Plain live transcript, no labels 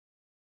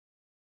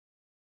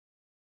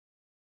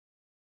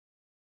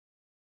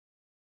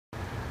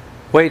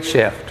Weight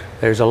shift.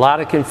 There's a lot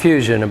of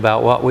confusion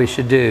about what we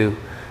should do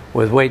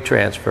with weight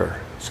transfer.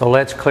 So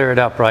let's clear it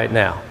up right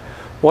now.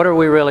 What are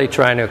we really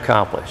trying to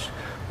accomplish?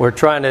 We're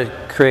trying to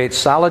create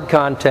solid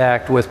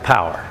contact with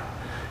power.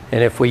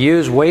 And if we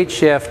use weight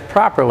shift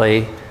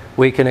properly,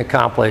 we can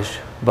accomplish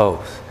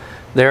both.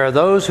 There are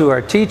those who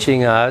are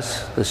teaching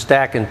us the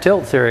stack and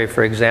tilt theory,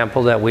 for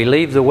example, that we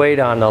leave the weight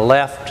on the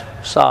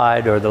left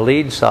side or the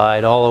lead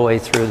side all the way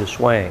through the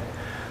swing.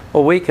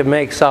 Well, we can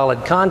make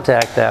solid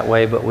contact that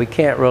way, but we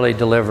can't really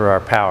deliver our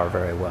power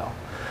very well.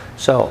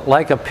 So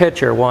like a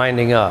pitcher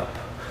winding up,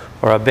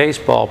 or a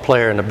baseball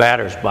player in the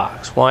batter's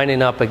box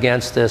winding up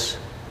against this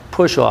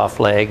push-off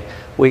leg,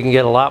 we can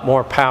get a lot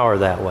more power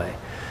that way.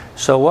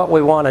 So what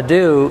we want to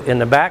do in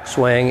the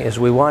backswing is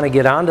we want to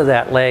get onto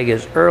that leg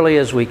as early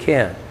as we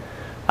can.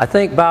 I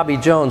think Bobby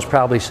Jones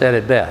probably said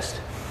it best.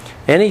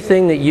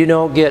 Anything that you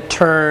don't get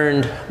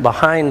turned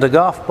behind the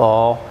golf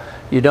ball,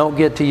 you don't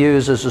get to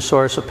use as a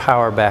source of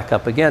power back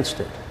up against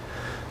it.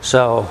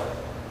 So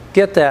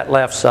get that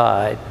left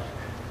side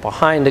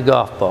behind the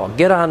golf ball.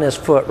 Get on this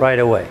foot right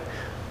away.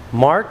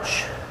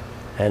 March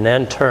and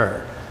then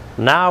turn.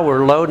 Now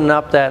we're loading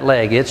up that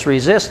leg. It's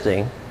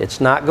resisting.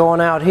 It's not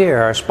going out here.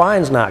 Our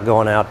spine's not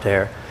going out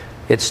there.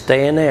 It's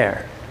staying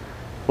there.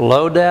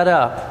 Load that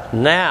up.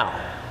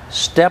 Now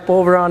step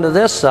over onto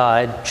this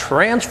side,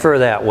 transfer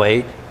that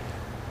weight,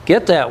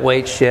 get that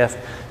weight shift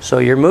so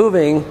you're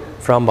moving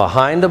from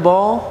behind the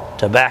ball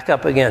to back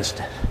up against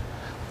it.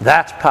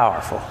 That's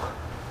powerful.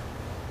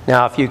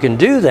 Now if you can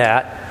do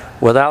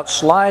that without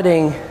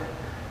sliding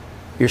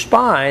your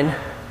spine,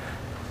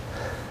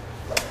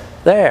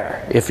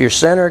 there. If your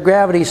center of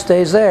gravity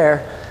stays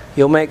there,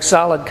 you'll make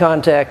solid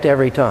contact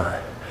every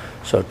time.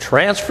 So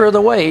transfer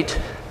the weight.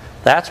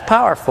 That's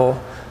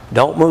powerful.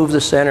 Don't move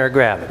the center of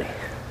gravity.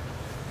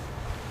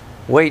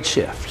 Weight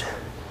shift.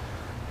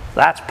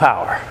 That's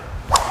power.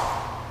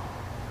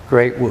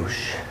 Great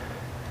whoosh.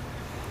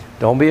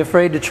 Don't be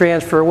afraid to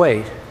transfer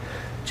weight.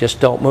 Just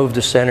don't move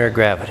the center of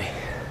gravity.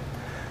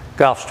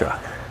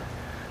 Golfstruck.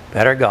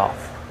 Better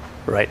golf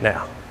right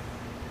now.